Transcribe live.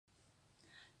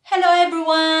Hello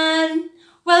everyone!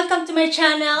 Welcome to my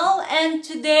channel, and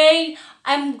today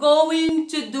I'm going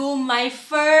to do my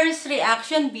first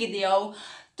reaction video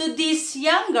to this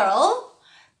young girl,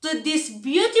 to this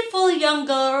beautiful young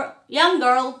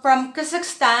girl from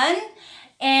Kazakhstan,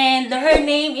 and her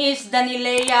name is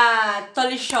Daneliya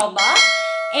Tuleshova,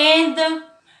 and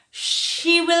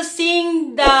she will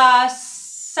sing the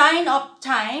Sign of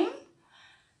Times,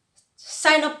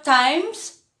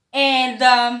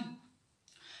 and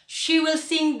she will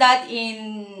sing that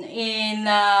in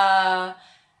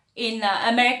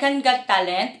American Got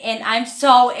Talent, and I'm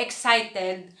so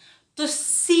excited to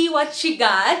see what she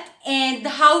got and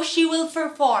how she will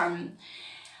perform.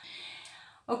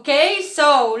 Okay,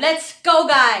 so let's go,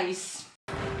 guys.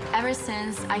 Ever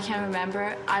since I can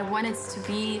remember, I wanted to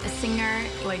be a singer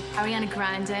like Ariana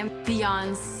Grande,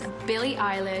 Beyonce, Billie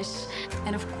Eilish,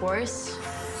 and of course,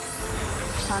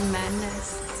 Shawn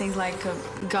Mendes sings like a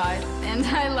god, and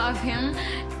I love him.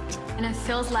 And it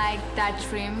feels like that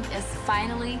dream is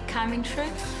finally coming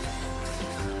true.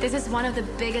 This is one of the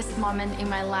biggest moments in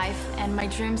my life, and my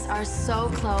dreams are so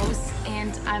close,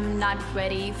 and I'm not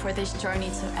ready for this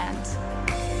journey to end.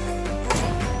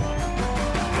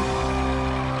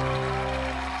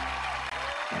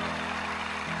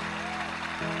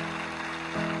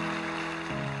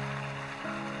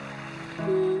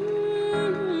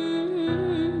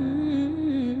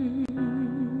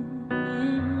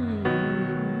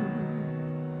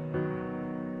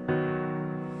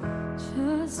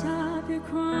 Stop your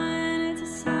crying, it's a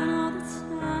sign all the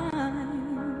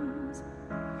times.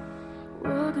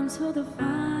 Welcome to the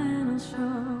final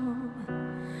show.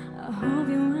 I hope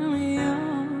you wear your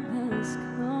best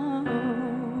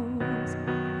clothes.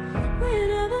 We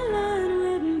never learned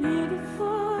with me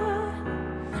before.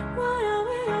 Why are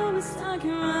we always stuck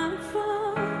around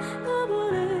for the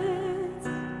bullets?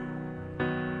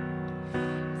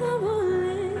 The bullets.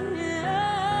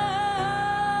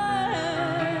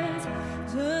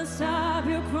 Just stop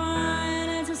your crying,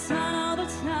 it's a sign all the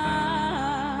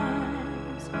times.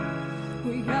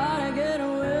 We gotta get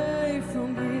away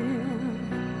from here.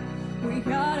 We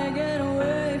gotta get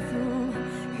away from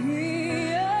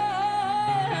here.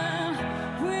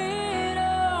 We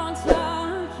don't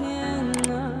talk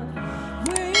enough.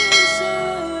 We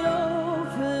should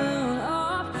open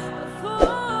up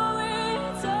before we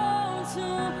talk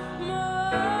too much.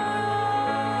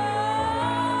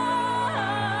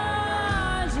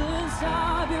 Just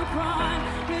stop your crying,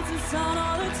 it's a sign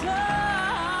all the times.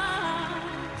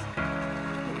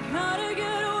 We gotta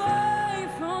get away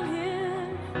from here.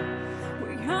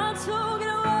 We got to get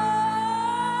away.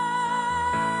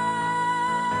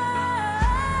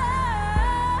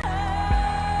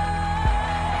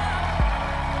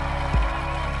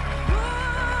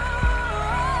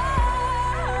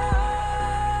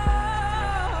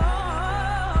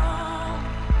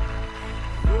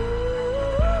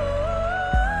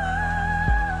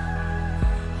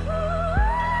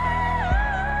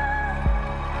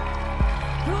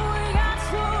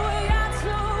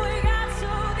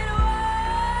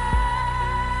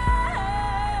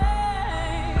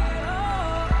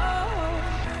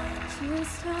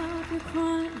 Stop your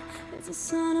crying, it's a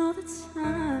sign all the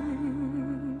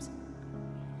times.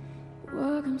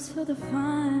 Welcome to the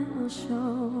final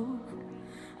show.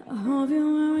 I hope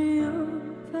you're wearing your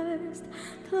best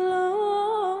clothes.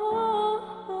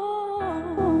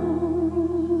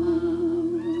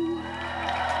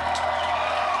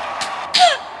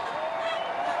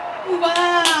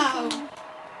 Wow!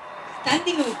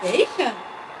 Standing ovation.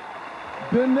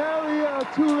 Daneliya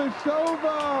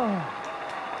Tuleshova!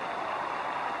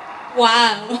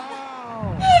 Wow!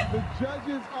 Wow! The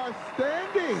judges are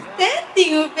standing!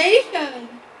 Standing ovation.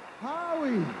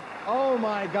 Howie! Oh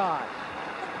my gosh.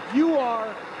 You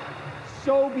are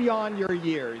so beyond your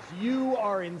years. You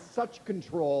are in such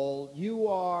control. You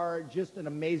are just an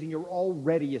amazing, you're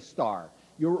already a star.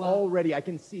 You're already, I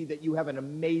can see that you have an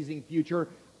amazing future.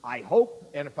 I hope,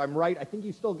 and if I'm right, I think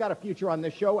you still got a future on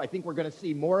this show. I think we're going to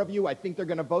see more of you. I think they're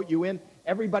going to vote you in.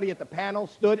 Everybody at the panel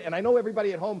stood, and I know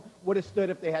everybody at home would have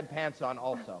stood if they had pants on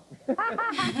also.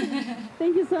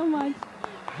 Thank you so much.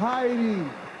 Heidi!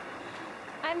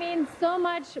 I mean, so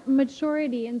much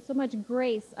maturity and so much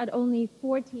grace at only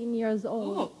 14 years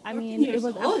old. Oh, I 14 mean, it years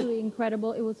was old. absolutely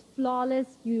incredible. It was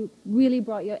flawless. You really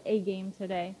brought your A game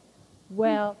today.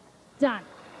 Well done.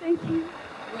 Thank you.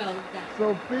 Well done.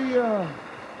 Sophia!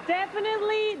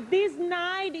 Definitely, this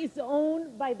night is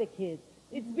owned by the kids.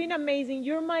 It's been amazing.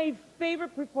 You're my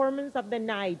favorite performance of the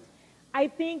night. I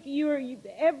think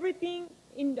everything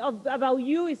about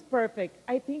you is perfect.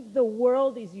 I think the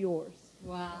world is yours.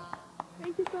 Wow.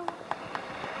 Thank you so much.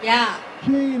 Yeah.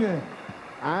 Keenan!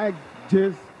 I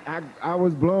just, I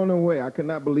was blown away. I could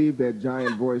not believe that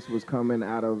giant voice was coming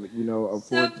out of, you know, a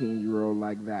 14-year-old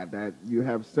like that. That you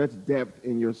have such depth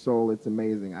in your soul. It's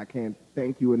amazing. I can't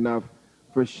thank you enough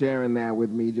for sharing that with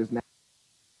me just now.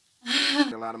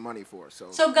 A lot of money for.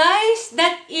 So guys,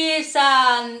 that is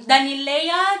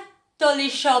Daneliya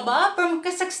Tuleshova from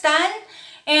Kazakhstan,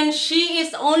 and she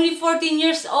is only 14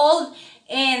 years old,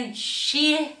 and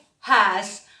she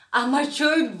has a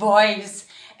matured voice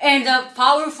and a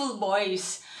powerful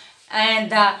voice,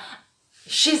 and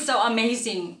she's so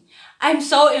amazing. I'm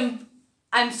so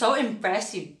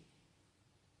impressive.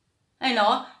 You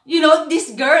know,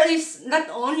 this girl is not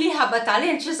only have a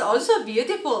talent, she's also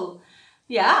beautiful.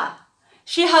 Yeah,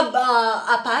 she have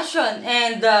a passion,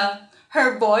 and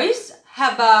her voice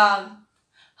have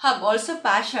also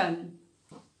passion.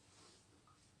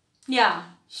 Yeah,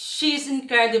 she's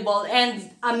incredible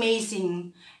and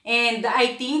amazing, and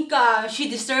I think she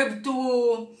deserved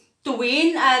to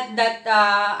win at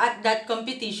that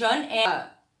competition. And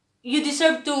you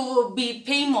deserve to be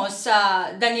famous,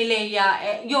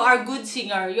 Daneliya. You are a good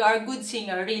singer. You are a good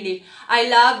singer, really. I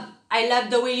love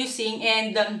the way you sing,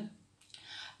 and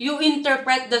you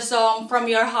interpret the song from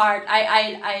your heart.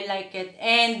 I like it.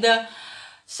 And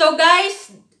so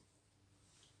guys,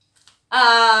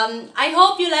 I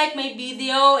hope you like my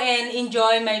video and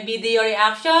enjoy my video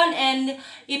reaction. And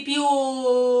if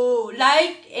you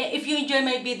enjoy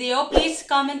my video, please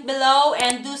comment below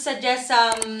and do suggest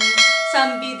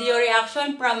some video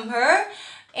reaction from her,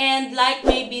 and like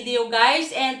my video,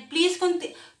 guys. And please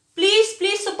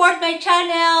support my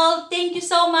channel. Thank you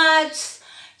so much.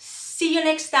 See you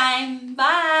next time.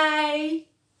 Bye.